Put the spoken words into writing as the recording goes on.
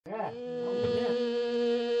จุ๊บ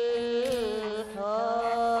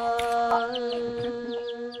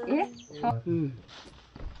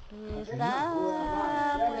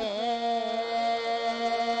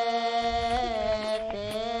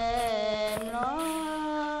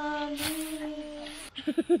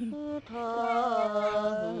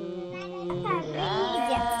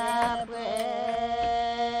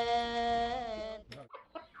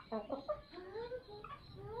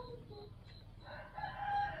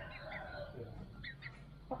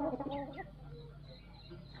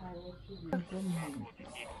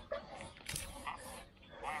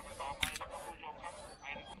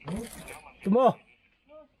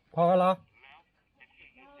พอกันแล้ว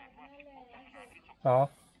อ๋อ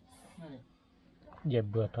เหยียบ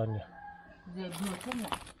เบื่อทนเนี่ยเหยียบเบื่อทนเนี่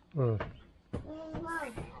ย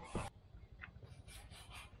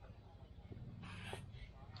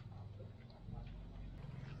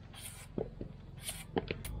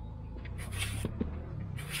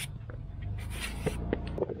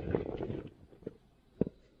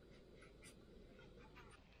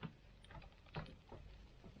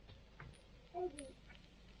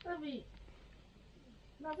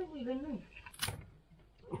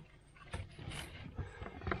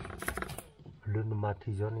Lu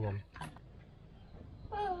mati John yan.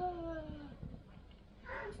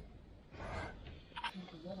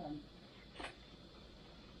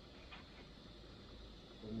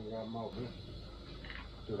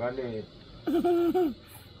 Từ cái này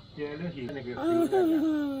chơi nó chỉ này cái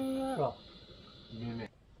này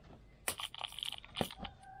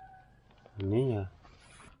này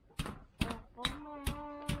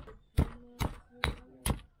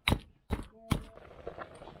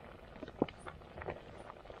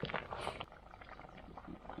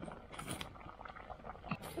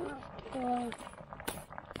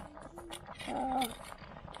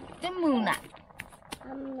cái mương nè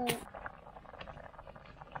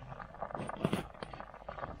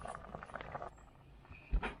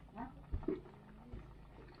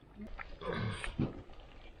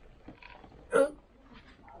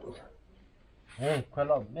Ê, khoai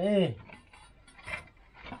lộn đi.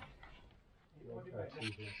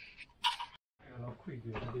 Nó khủy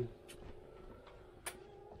đi.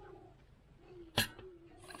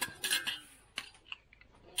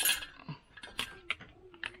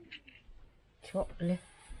 Chọn lên.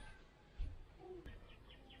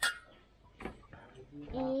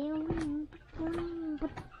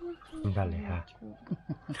 Dale, ha.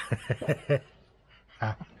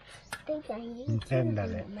 Ha. Sen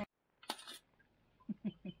dale.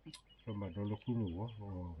 Mà nó lúc ngủ á,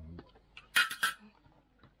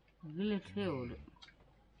 cái lê theo đấy,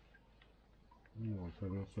 ngủ sao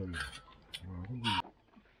nó sôi,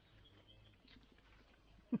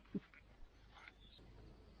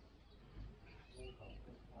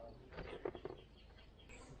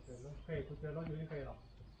 cây tôi chơi nó như cây rồi,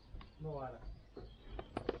 nó à này,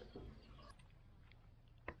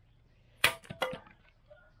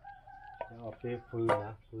 nó bê phơi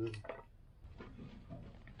á, phơi.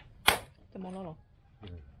จะมองแล้วหรอ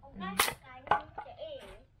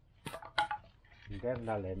แก้มด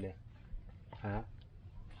าเลนเนี่ยฮะ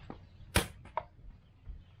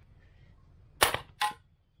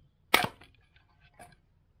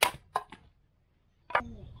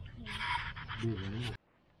ดีเลยนี่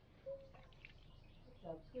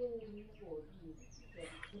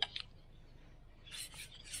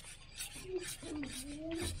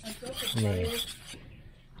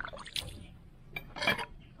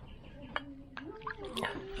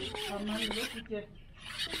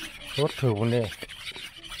รถถือวันนี้ฮ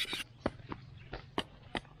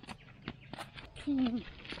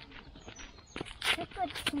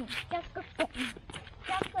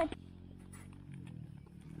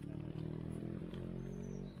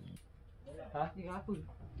ะนี่งานคุณ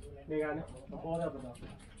นี่งานเนี่ยมาโพสได้ปะ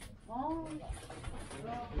อ๋อ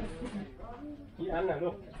กี่อันน่ะลู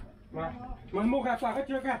กมามันมุกอะฝากก็เ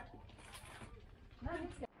จอกัน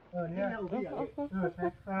เนี่ยแท็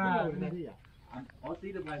กซ่าเนี่ยอ๋อตี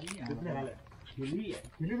ตะวันนี่อ่ะคิลลี่อ่ะ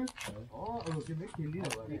คิลลี่อ๋อคิลลี่ตี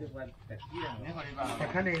ตะวันแต่ที่อ่ะเนี่ยเขาเรียกว่าแต่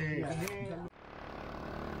ข้างใน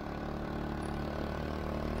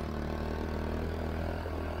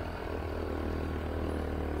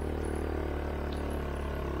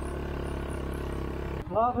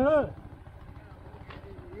รอเพื่อน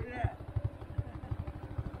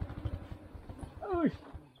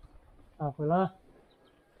เอาไปละ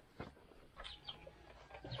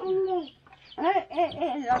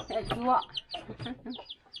เราแต่ตัว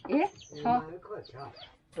ชอบ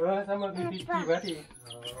sama bibi berarti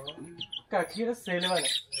kaki dah sel mana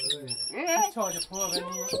chau je pun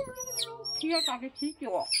chia cả cái chí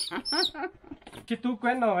chỗ cái tú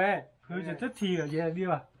quen rồi ấy cứ chỉ rất thì ở dưới đi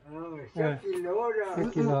vào 10 kilo rồi.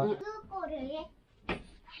 10 kilo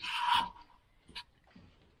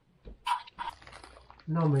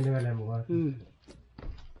nó mới được làm một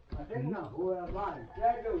Thế nào hùa bạn,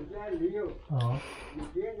 trái đồ trái liều. Một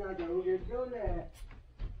cái nào đồ cái chỗ này.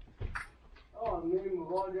 Mình một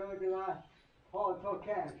con đứa nữa. Họ cho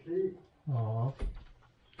kẹt gì. Họ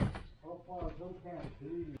cho kẹt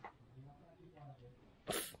gì.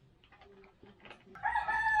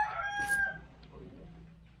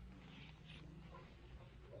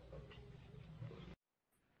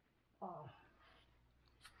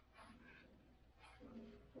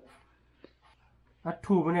 À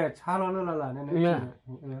thủ bên này chả lo là nên Yeah.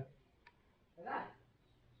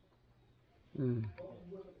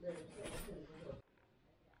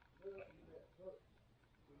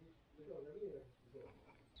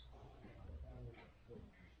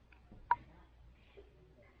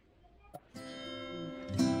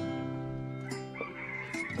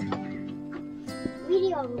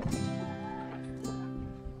 Video.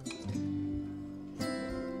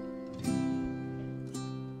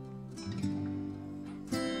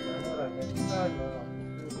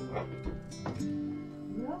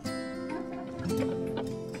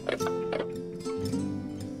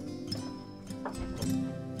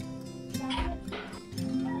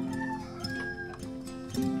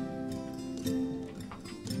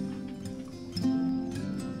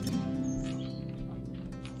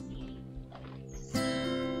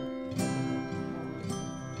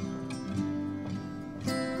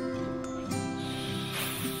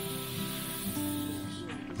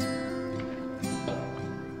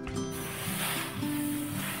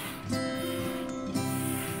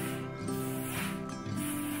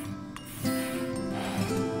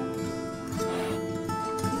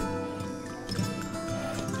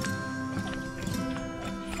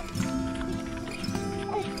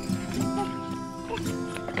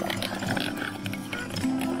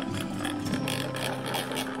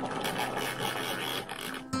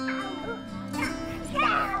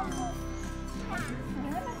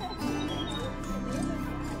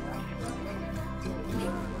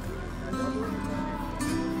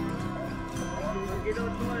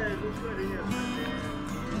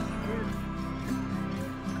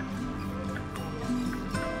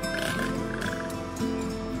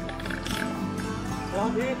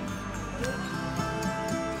 đi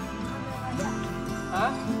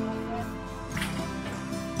hả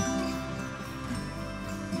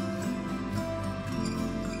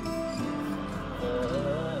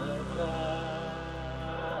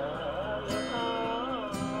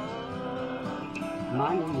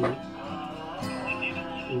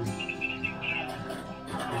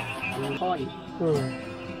nói gì thôi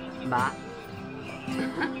bà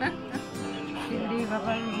đi vào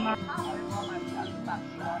cái mà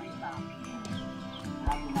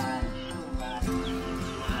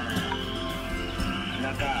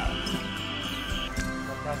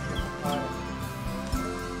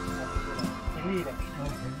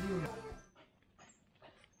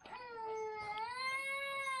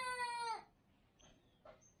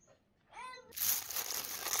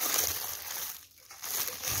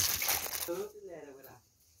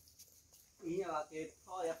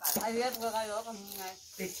ai biết vừa cái đó còn ngày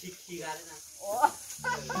tết chi ra đấy nè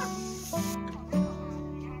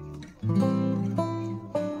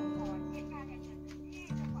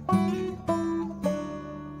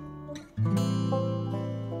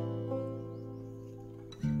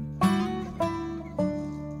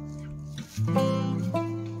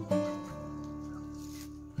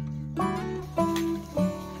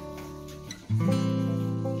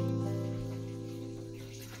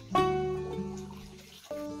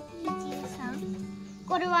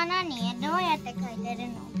これは何？どうやって書いてる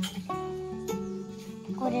の？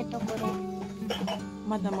これとこれ。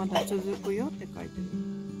まだまだ続くよって書いてる。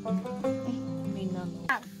みんなの。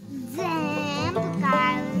全部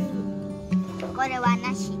買う。これは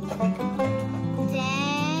なし。全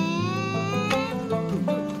部。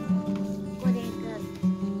これが。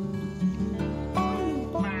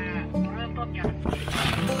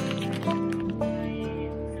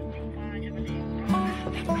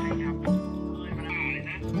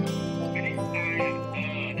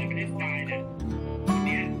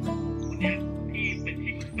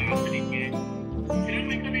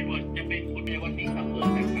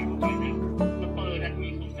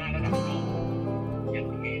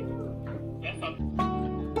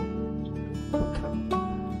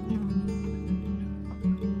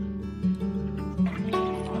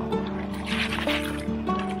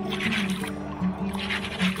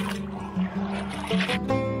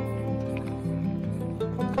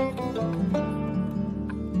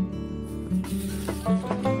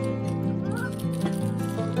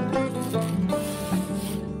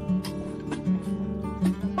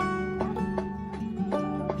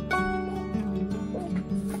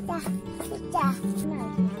じゃあ。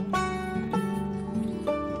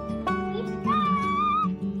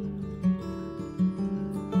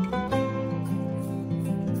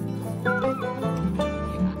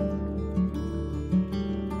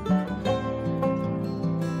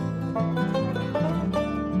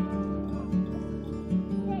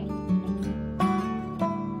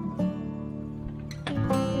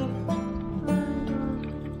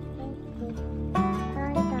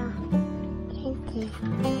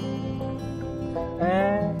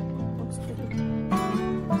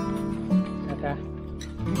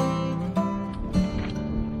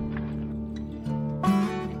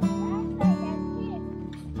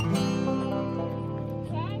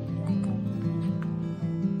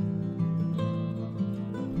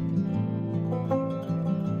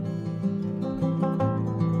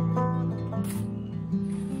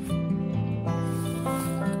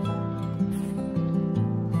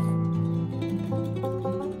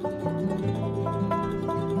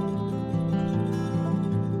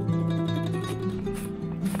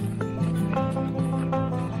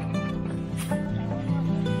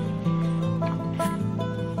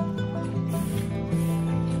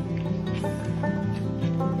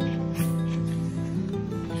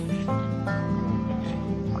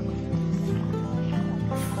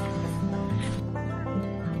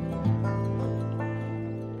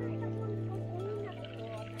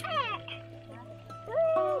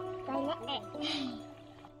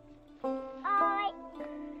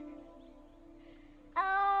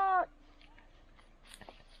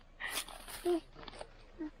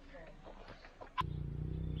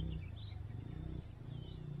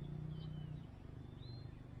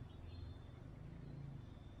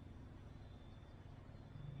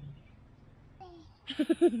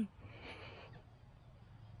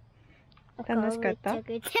楽しかった？めちゃ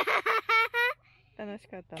くちゃ楽し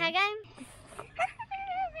かったの？鏡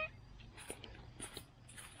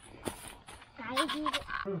大事。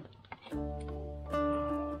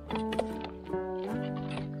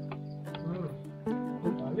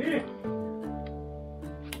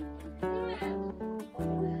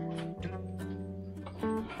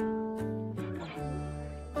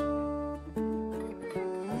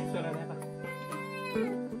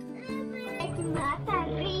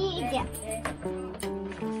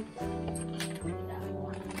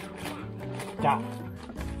じゃあ。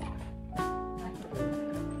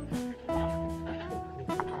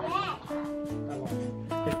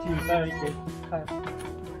小さい给看，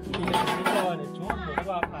今天知道你中午吧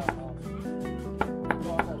看啊，多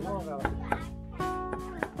少弄个。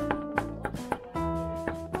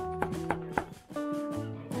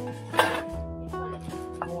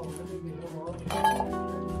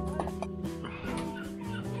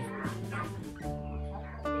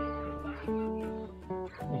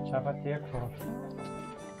你吃吧，别哭。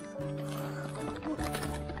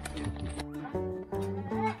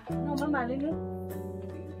弄妈妈的呢？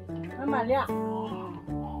妈妈俩。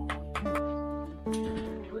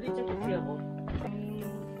我的这个节目。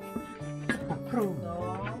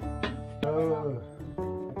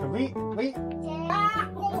喂喂。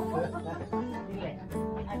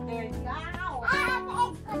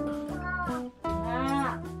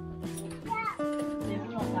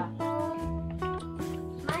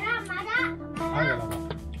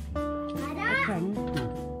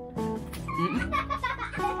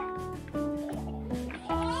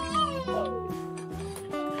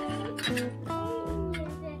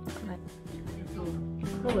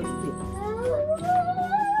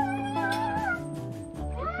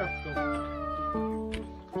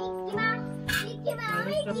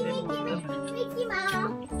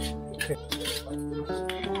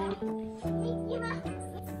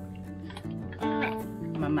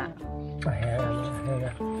妈妈。เ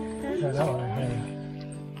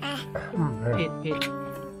ผ็ดเผ็ด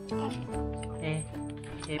เ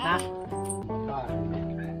ผ็ดปะ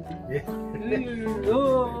โอ้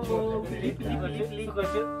ลิปก็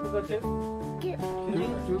ชื่อ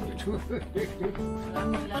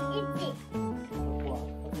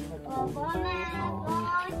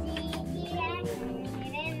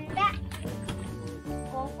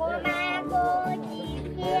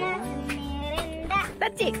タッ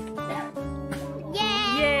チ。イエ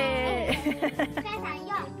ーイ。